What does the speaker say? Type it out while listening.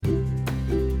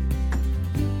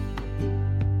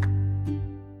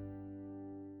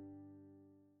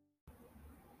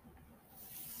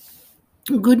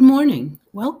Good morning.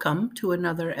 Welcome to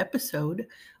another episode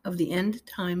of the End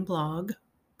Time Blog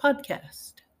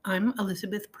podcast. I'm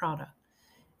Elizabeth Prada,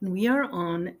 and we are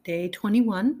on day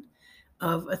 21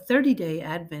 of a 30-day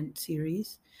Advent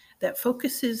series that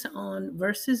focuses on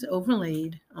verses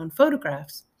overlaid on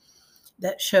photographs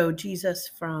that show Jesus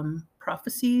from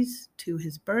prophecies to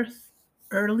his birth,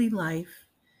 early life,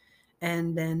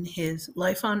 and then his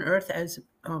life on earth as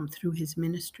through his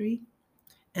ministry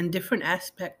and different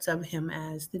aspects of him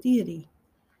as the deity.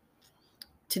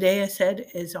 Today, I said,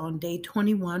 is on day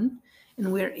 21,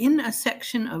 and we're in a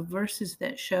section of verses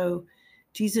that show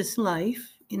Jesus'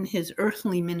 life in his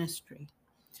earthly ministry.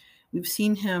 We've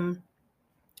seen him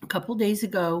a couple days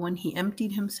ago when he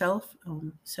emptied himself,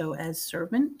 so as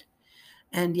servant,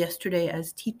 and yesterday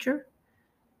as teacher.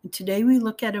 And today, we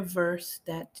look at a verse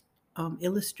that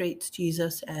illustrates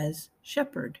Jesus as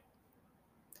shepherd.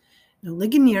 Now,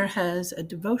 Ligonier has a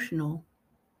devotional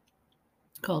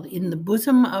called In the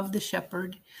Bosom of the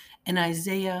Shepherd, an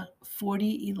Isaiah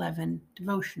 40:11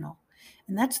 devotional.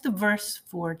 And that's the verse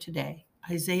for today,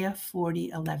 Isaiah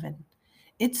 40:11.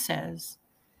 It says,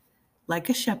 "Like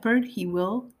a shepherd, he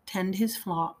will tend his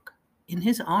flock. In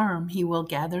his arm he will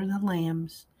gather the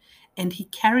lambs, and he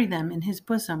carry them in his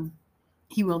bosom.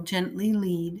 He will gently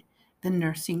lead the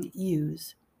nursing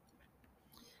ewes."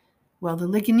 Well, the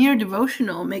Ligonier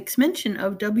devotional makes mention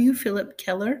of W. Philip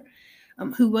Keller,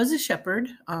 who was a shepherd,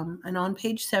 and on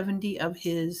page 70 of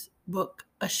his book,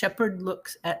 A Shepherd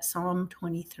Looks at Psalm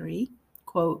 23,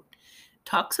 quote,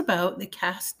 talks about the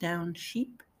cast down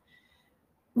sheep,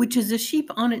 which is a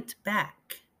sheep on its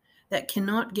back that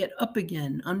cannot get up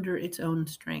again under its own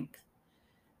strength.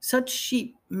 Such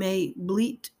sheep may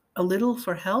bleat a little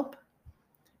for help,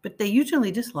 but they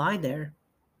usually just lie there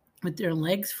with their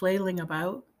legs flailing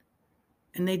about,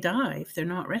 and they die if they're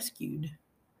not rescued.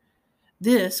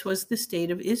 This was the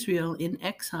state of Israel in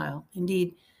exile.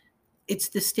 Indeed, it's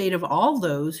the state of all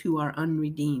those who are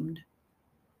unredeemed,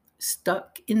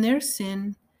 stuck in their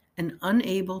sin and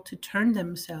unable to turn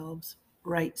themselves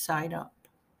right side up.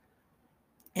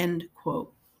 End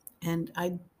quote. And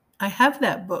I have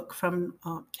that book from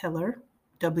Keller,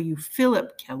 W.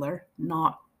 Philip Keller,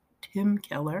 not Tim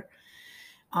Keller.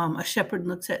 A Shepherd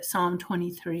Looks at Psalm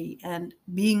 23. And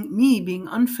being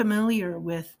unfamiliar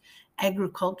with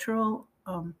agricultural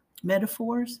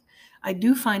metaphors, I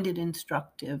do find it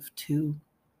instructive to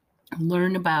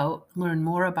learn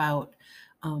more about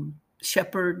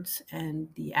shepherds and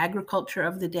the agriculture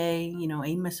of the day. You know,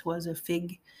 Amos was a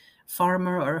fig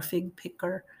farmer or a fig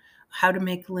picker, how to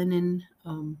make linen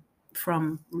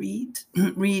from reeds,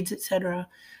 reeds, etc.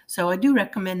 So I do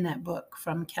recommend that book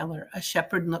from Keller, A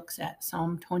Shepherd Looks at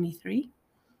Psalm 23.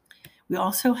 We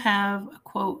also have a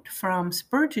quote from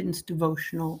Spurgeon's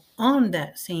devotional on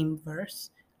that same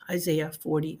verse, Isaiah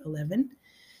 40:11.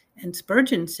 And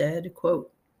Spurgeon said,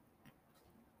 quote,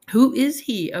 "Who is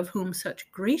he of whom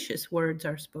such gracious words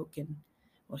are spoken?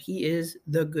 Well, he is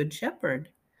the good shepherd.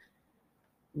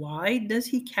 Why does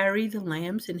he carry the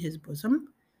lambs in his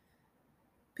bosom?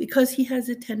 Because he has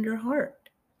a tender heart,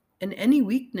 and any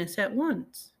weakness at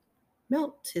once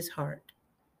melts his heart.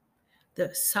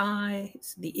 The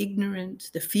sighs, the ignorance,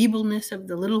 the feebleness of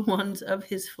the little ones of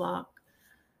his flock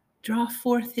draw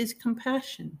forth his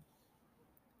compassion.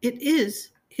 It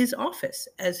is his office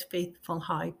as faithful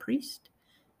high priest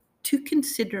to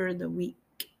consider the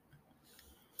weak."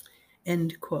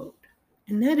 End quote.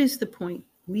 And that is the point.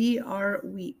 We are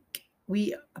weak.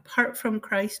 Apart from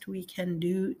Christ, we can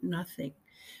do nothing.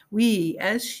 We,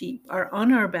 as sheep, are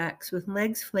on our backs with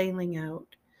legs flailing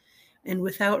out, and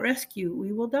without rescue,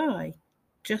 we will die.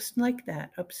 Just like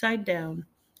that, upside down,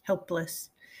 helpless,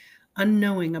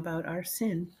 unknowing about our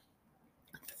sin.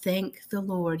 Thank the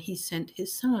Lord, he sent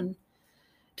his Son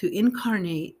to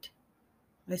incarnate.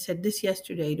 I said this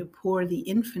yesterday, to pour the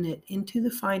infinite into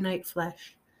the finite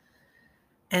flesh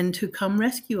and to come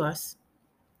rescue us.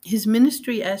 His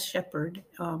ministry as shepherd,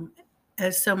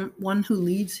 as someone who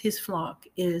leads his flock,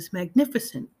 is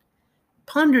magnificent.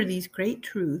 Ponder these great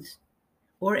truths,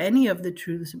 or any of the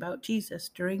truths about Jesus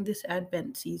during this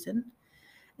Advent season,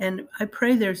 and I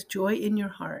pray there's joy in your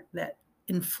heart that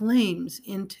inflames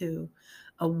into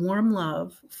a warm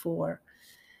love for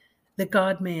the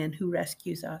God-man who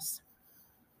rescues us.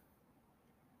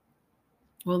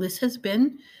 Well, this has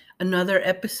been another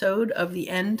episode of the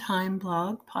End Time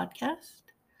Blog podcast.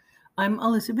 I'm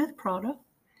Elizabeth Prada.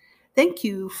 Thank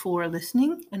you for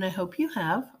listening, and I hope you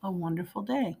have a wonderful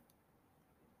day.